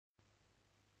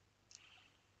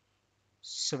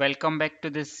So welcome back to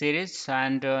this series,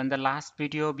 and in the last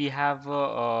video we have we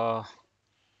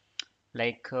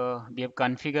have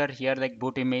configured here like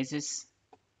boot images.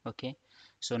 Okay,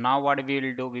 so now what we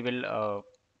will do, we will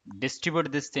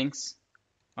distribute these things.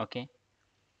 Okay,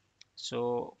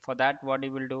 so for that what we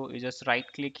will do is just right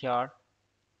click here,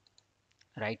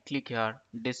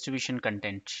 distribution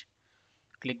content,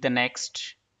 click the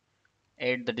next,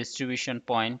 add the distribution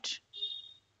point.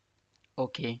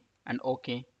 Okay, and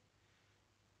okay,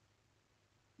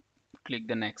 click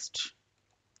the next,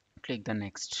 click the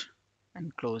next,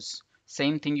 and close.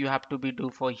 Same thing you have to be do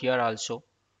for here also.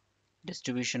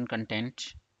 Distribution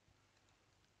content,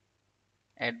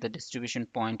 add the distribution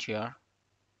point here.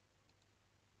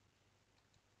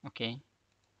 Okay,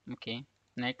 okay,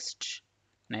 next,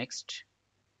 next,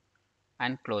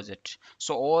 and close it.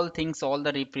 So all things, all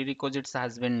the prerequisites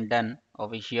has been done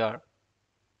over here.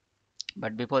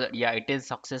 But before that, yeah, it is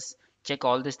success. Check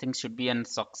all these things should be a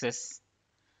success.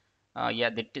 Yeah,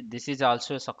 this is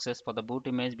also a success. For the boot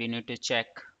image we need to check.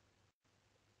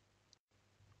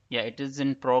 Yeah, it is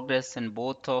in progress, and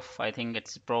both of, I think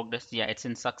it's progress. Yeah, it's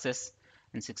in success.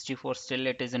 And 64 still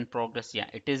it is in progress. Yeah,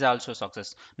 it is also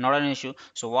success, not an issue.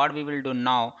 So what we will do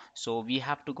now, so we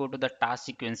have to go to the task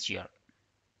sequence here,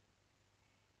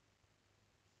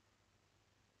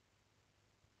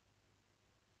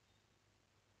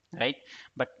 right?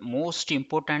 But most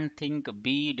important thing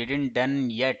B didn't done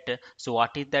yet. So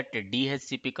what is that?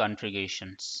 DHCP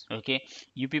configurations. Okay,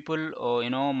 you people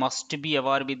must be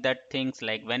aware with that things,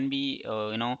 like when we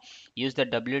use the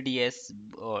WDS,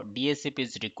 DHCP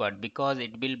is required because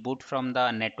it will boot from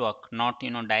the network, not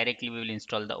directly we will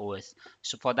install the OS.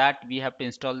 So for that we have to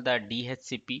install the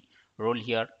DHCP role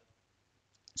here.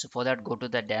 So for that, go to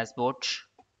the dashboard,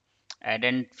 add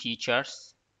in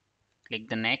features, click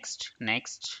the next,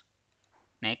 next,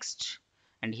 next,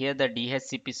 and here the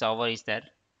DHCP server is there,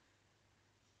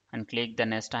 and click the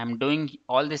next. I'm doing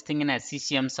all this thing in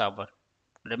SCCM server,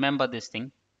 remember this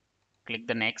thing. Click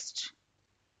the next,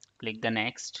 click the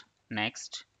next,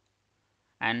 next,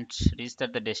 and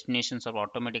restart the destinations or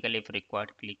automatically if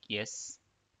required. Click yes,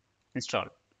 install.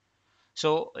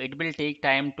 So it will take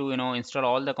time to install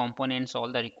all the components,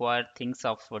 all the required things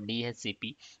of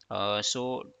DHCP.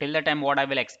 So till the time what I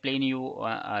will explain you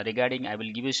regarding, I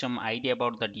will give you some idea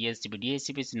about the DHCP.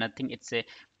 DHCP is nothing, it's a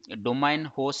domain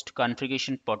host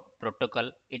configuration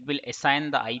protocol. It will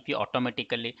assign the IP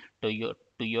automatically to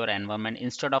your environment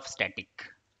instead of static.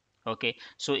 Okay,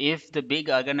 so if the big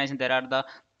organization, there are the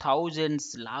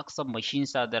thousands lakhs of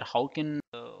machines are there, how can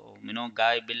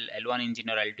guy will L1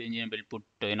 engineer, L2 engineer will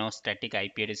put static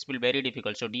IP address? It will very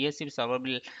difficult. So DHCP server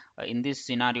will in this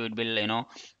scenario it will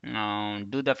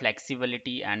do the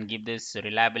flexibility and give this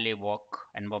reliably work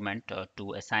environment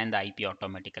to assign the IP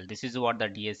automatically. This is what the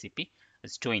DHCP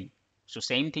is doing. So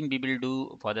same thing we will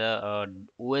do for the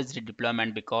OSD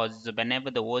deployment, because whenever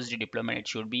the OSD deployment, it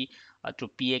should be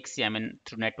through PXC, I mean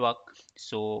through network.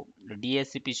 So the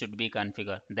DHCP should be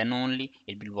configured, then only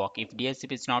it will work. If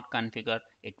DHCP is not configured,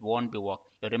 it won't be work.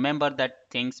 You remember that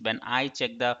things, when I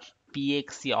check the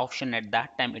PXC option at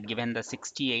that time, it given the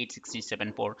 68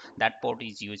 67 port, that port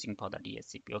is using for the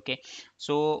DHCP. Okay,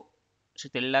 so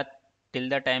till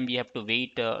the time we have to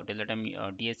wait till the time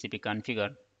DHCP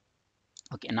configure.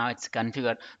 Okay, now it's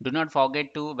configured. Do not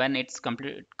forget to, when it's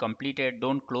completed,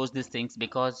 don't close these things,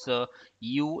 because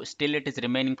you still it is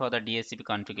remaining for the DHCP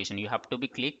configuration. You have to be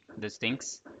click these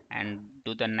things and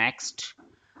do the next,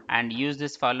 and use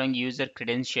this following user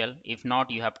credential. If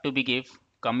not, you have to be give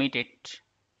commit it,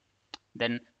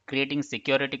 then creating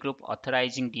security group,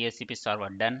 authorizing DHCP server,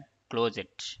 done. Close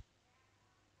it,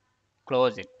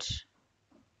 close it.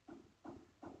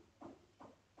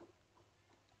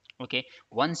 Okay,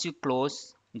 once you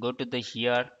close, go to the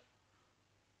here,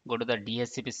 go to the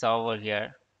DHCP server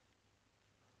here,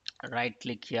 right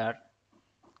click here,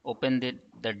 open the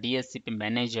DHCP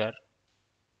manager.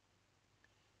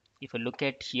 If you look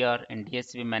at here in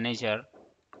DHCP manager,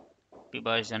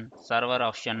 version, server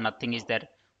option, nothing is there.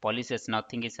 Policies,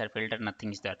 nothing is there. Filter,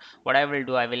 nothing is there. What I will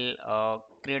do, I will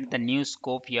create the new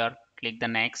scope here. Click the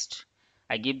next.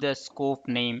 I give the scope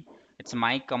name. It's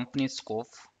my company scope.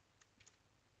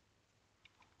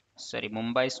 Sorry,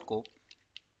 Mumbai scope.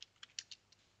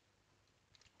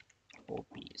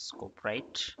 OP scope,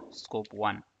 right? Scope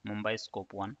 1. Mumbai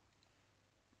scope 1.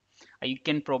 You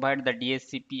can provide the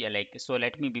DHCP like so.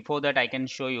 Let me, before that I can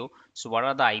show you. So what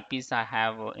are the IPs I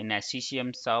have in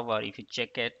SCCM server? If you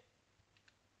check it,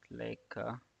 like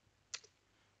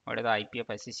what is the IP of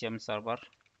SCCM server?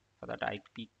 For that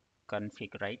IP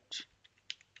config, right?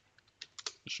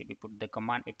 You should be put the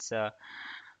command. It's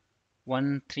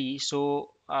 13.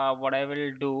 So what I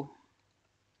will do,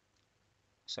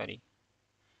 sorry,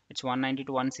 it's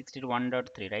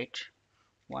 192.168.1.3, right?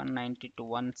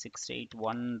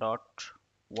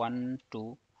 192.168.1.1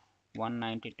 to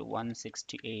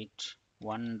 192.168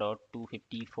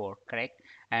 1.254, correct?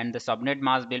 And the subnet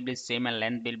mask will be same and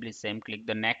length will be same. Click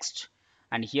the next,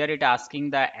 and here it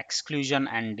asking the exclusion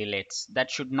and deletes.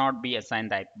 That should not be assigned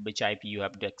the IP, which IP you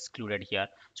have to excluded here.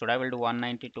 So I will do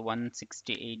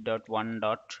 192.168.1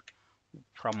 dot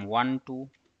from 1 to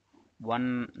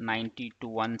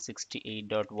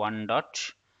 192.168.1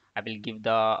 dot. I will give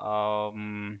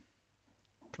the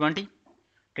 20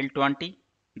 till 20.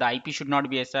 The IP should not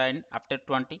be assigned. After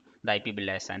 20 the IP will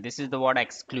assign. This is the word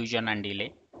exclusion and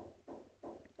delay.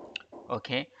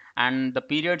 Okay, and the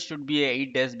period should be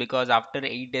 8 days, because after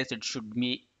 8 days it should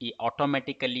be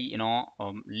automatically,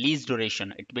 lease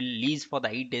duration. It will lease for the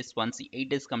 8 days. Once the 8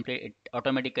 days complete, it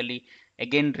automatically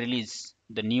again release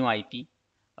the new IP.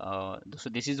 So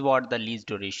this is what the lease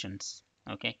durations.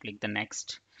 Okay, click the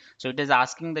next. So it is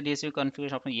asking the DHCP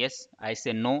configuration option. Yes, I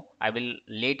say no. I will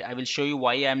show you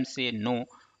why I'm saying no.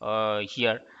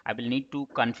 Here I will need to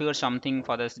configure something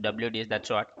for this WDS. That's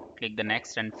what. Click the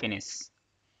next and finish.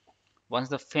 Once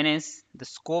the finish, the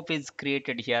scope is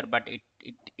created here, but it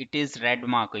is red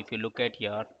mark. If you look at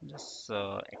here, just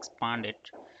expand it.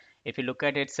 If you look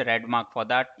at it's a red mark. For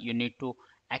that you need to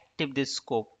active this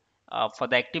scope. For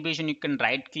the activation you can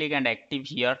right click and active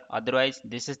here, otherwise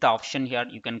this is the option here,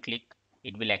 you can click,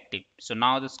 it will active. So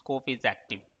now the scope is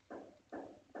active.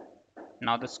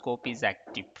 Now the scope is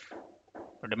active,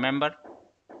 remember.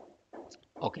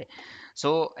 Okay,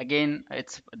 so again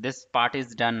it's this part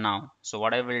is done now. So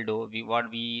what I will do,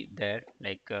 we there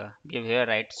like give here,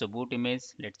 right? So boot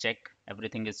image, let's check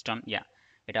everything is done. Yeah,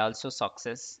 it also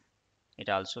success, it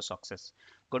also success.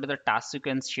 Go to the task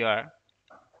sequence here.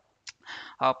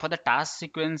 For the task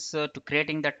sequence, to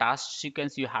creating the task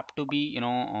sequence you have to be,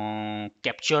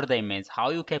 capture the image.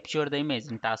 How you capture the image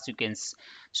in task sequence?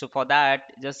 So for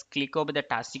that just click over the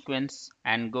task sequence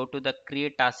and go to the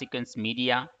create task sequence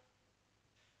media.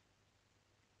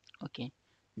 Okay,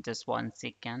 just 1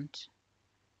 second.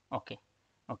 Okay,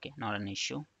 okay, not an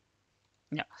issue.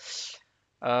 Yeah.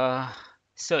 uh,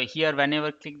 so here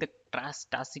whenever click the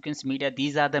task sequence media,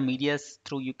 these are the medias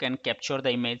through you can capture the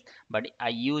image, but I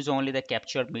use only the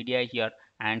captured media here.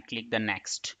 And click the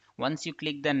next. Once you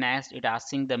click the next, it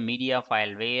asking the media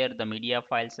file, where the media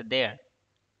files are there.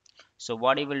 So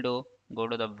what you will do, go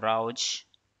to the browse.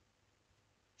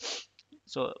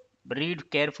 So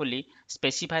read carefully,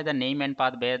 specify the name and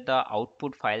path where the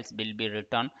output files will be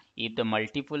written. If the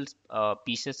multiple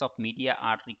pieces of media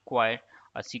are required,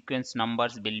 a sequence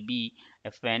numbers will be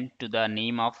assigned to the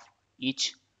name of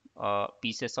each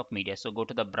pieces of media. So go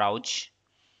to the browse,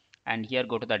 and here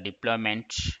go to the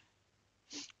deployment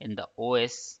in the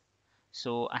OS.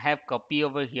 So I have copy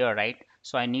over here, right?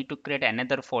 So I need to create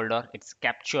another folder. It's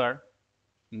capture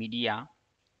media,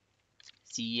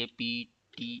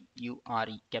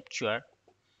 CAPTURE,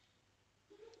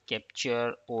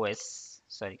 capture os,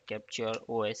 sorry, capture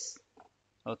os.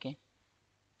 Okay,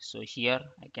 so here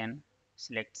I can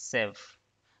select save.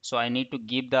 So I need to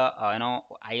give the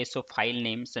ISO file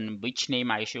names and which name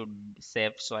I should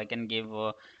save. So I can give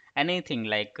anything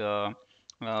like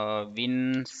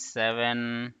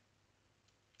win7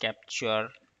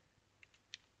 capture.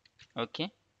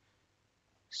 Okay,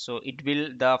 so it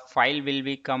will, the file will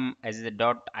become as a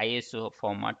 .iso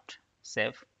format.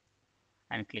 Save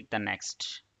and click the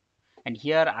next. And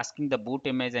here asking the boot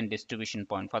image and distribution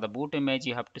point. For the boot image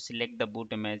you have to select the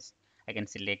boot image. I can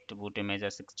select boot image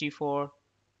as 64.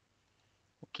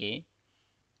 Okay,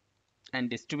 and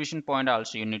distribution point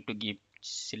also you need to give,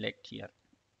 select here.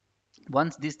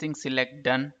 Once this thing select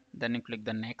done, then you click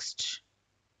the next.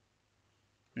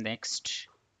 Next,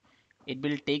 it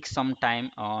will take some time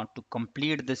to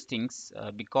complete these things,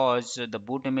 because the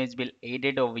boot image will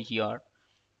added over here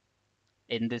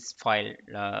in this file,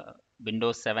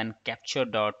 Windows 7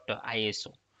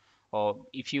 capture.iso. Or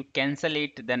if you cancel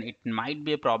it, then it might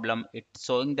be a problem. It's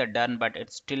showing the done, but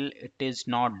it is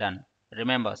not done.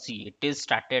 Remember, see, it is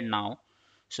started now.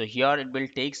 So here it will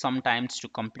take some times to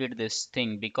complete this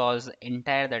thing, because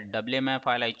entire that WMI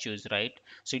file I choose, right?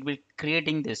 So it will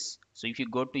creating this. So if you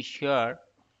go to here,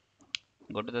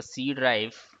 go to the C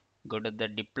drive, go to the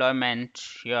deployment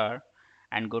here,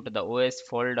 and go to the OS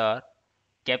folder,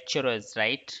 capture OS,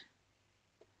 right?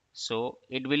 So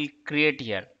it will create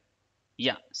here.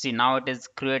 Yeah, see, now it is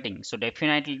creating. So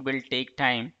definitely it will take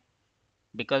time,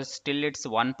 because still it's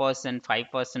 1%,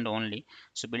 5% only.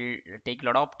 So will take a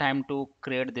lot of time to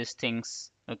create these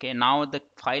things. Okay, now the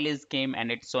file is came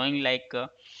and it's showing like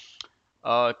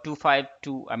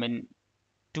 252, I mean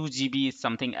 2 GB is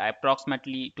something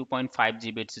approximately 2.5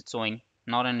 GB it's showing,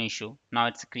 not an issue. Now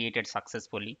it's created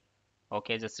successfully.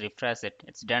 Okay, just refresh it,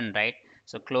 it's done, right?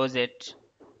 So close it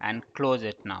and close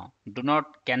it. Now do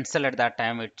not cancel at that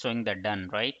time, it's showing that done,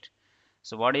 right?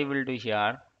 So what you will do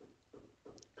here,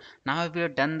 now we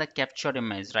have done the capture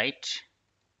image, right?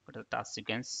 Go to the task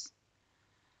sequence,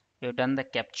 we have done the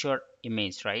capture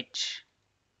image, right?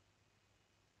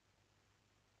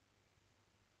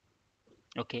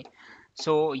 Okay,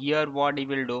 so here what we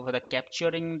will do for the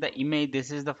capturing the image,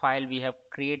 this is the file we have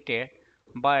created,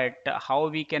 but how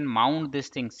we can mount this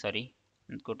thing, sorry,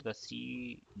 let's go to the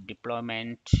C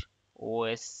deployment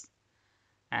OS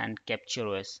and capture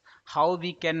OS. How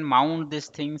we can mount these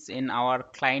things in our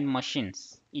client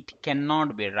machines? It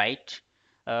cannot be, right,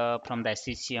 from the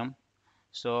SCCM.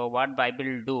 So what I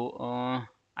will do,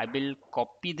 I will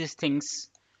copy these things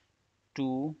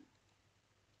to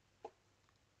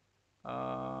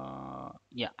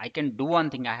yeah, I can do one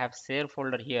thing. I have share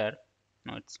folder here.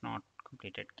 No, it's not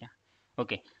completed. Yeah.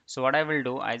 Okay, so what I will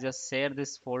do, I just share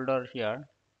this folder here.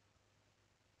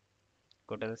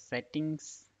 Go to the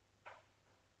settings,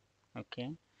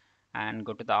 okay, and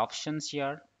go to the options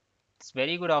here. It's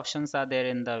very good options are there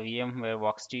in the VMware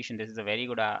workstation. This is a very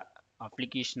good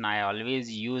application. I always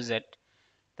use it.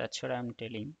 That's what I'm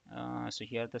telling. So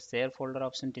here the share folder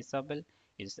option disable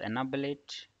is enable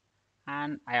it,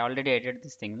 and I already added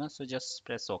this thing, no? So just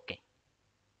press OK.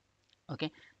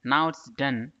 Okay, now it's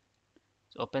done.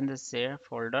 So open the share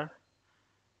folder.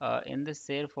 In the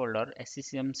share folder,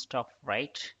 SCCM stuff,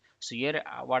 right? So here,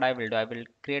 what I will do, I will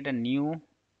create a new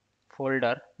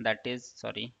folder that is,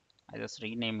 sorry, I just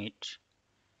rename it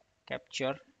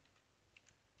capture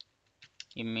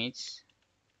image.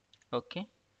 Okay,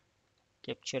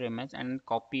 capture image and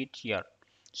copy it here.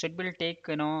 So it will take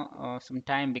some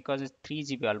time because it's 3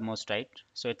 GB almost, right?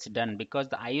 So it's done because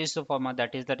the ISO format,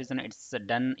 that is the reason it's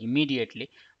done immediately,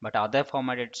 but other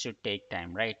format it should take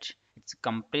time, right? It's a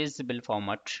compressible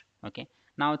format. Okay,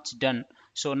 now it's done.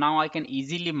 So now I can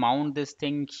easily mount this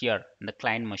thing here in the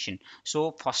client machine.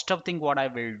 So first of thing what I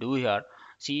will do here,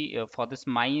 see, for this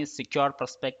my secure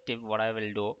perspective, what I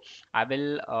will do, I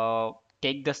will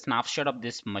take the snapshot of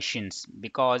these machines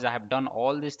because I have done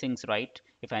all these things, right?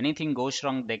 If anything goes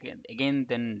wrong, they again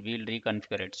then we'll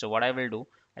reconfigure it. So what I will do,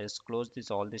 I just close this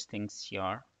all these things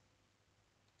here.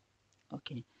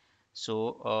 Okay,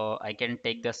 so I can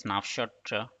take the snapshot.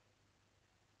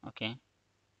 Okay,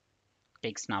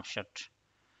 take snapshot.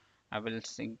 I will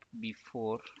sync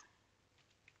before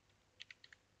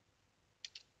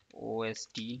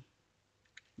OSD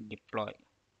deploy.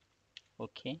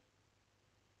 Okay,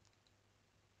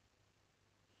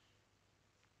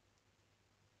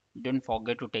 don't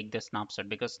forget to take the snapshot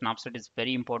because snapshot is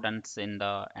very important in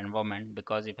the environment,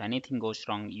 because if anything goes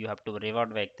wrong you have to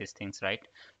revert back these things, right?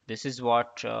 This is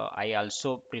what I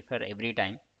also prefer every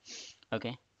time.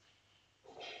 Okay,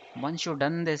 once you've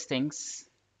done these things,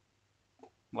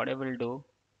 what I will do,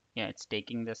 yeah, it's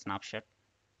taking the snapshot.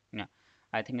 Yeah,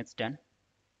 I think it's done.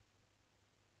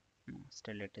 No,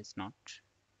 still it is not.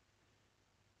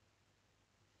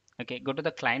 Okay, go to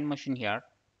the client machine here.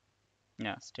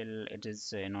 Yeah, still it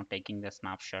is taking the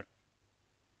snapshot.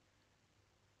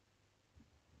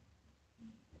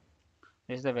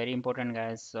 This is the very important,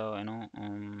 guys. So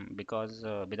because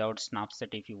without snapshot,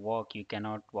 if you work, you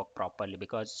cannot work properly,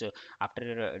 because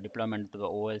after deployment to the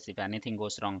OS, if anything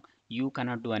goes wrong, you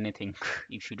cannot do anything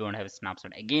if you don't have a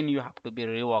snapshot. Again, you have to be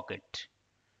rework it.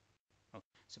 Okay.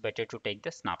 So better to take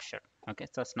the snapshot. Okay,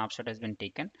 so snapshot has been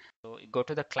taken. So you go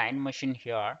to the client machine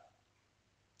here.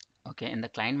 Okay, in the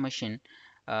client machine,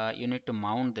 you need to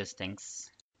mount these things.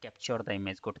 Capture the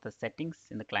image. Go to the settings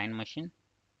in the client machine.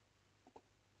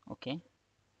 Okay,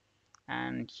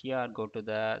 and here go to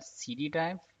the CD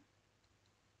drive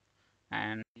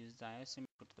and use the ISM.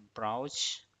 Go to the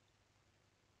browse.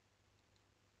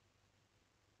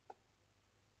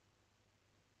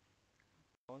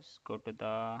 Go to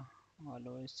the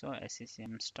always so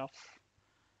SCCM stuff,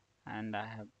 and I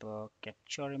have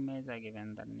capture image. I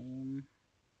given the name.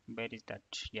 Where is that?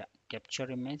 Yeah, capture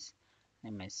image.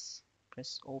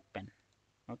 Press open.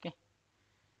 Okay,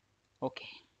 okay.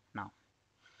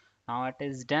 Now it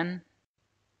is done.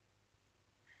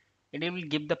 It will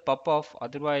give the pop-up.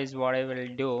 Otherwise, what I will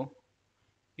do,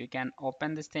 you can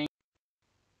open this thing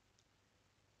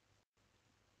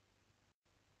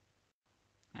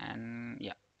and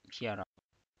yeah, here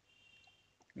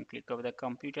you click over the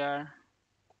computer.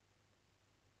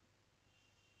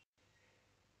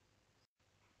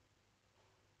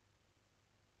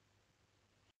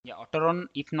 Yeah, auto run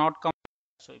if not come.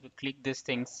 So if you click these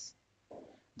things,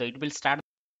 it will start.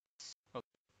 Okay.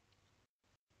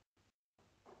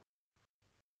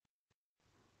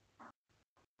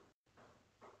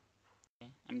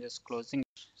 I'm just closing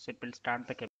it, so it will start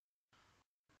the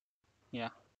yeah,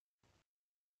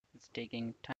 it's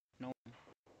taking time. No,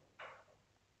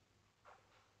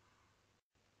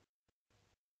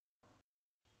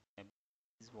 I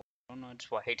don't know it's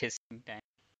why it is taking time.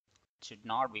 It should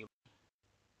not be.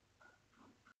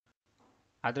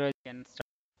 Otherwise, you can start,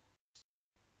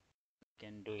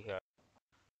 can do here.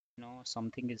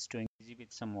 Something is doing busy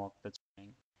with some work that's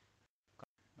going, but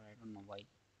I don't know why.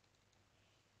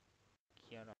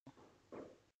 Here,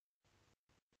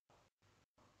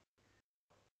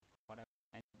 whatever.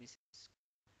 And this is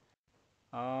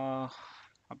uh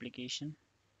application.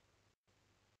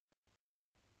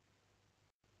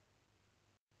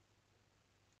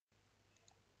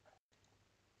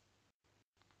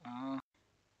 Uh,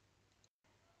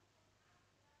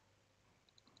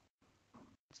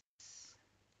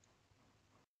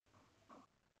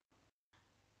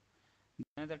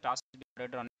 Another task is being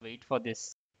run. Wait for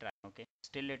this track. Okay,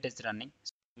 still it is running.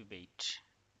 So we wait.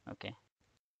 Okay,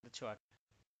 that's what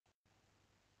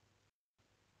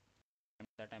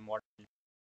that I'm what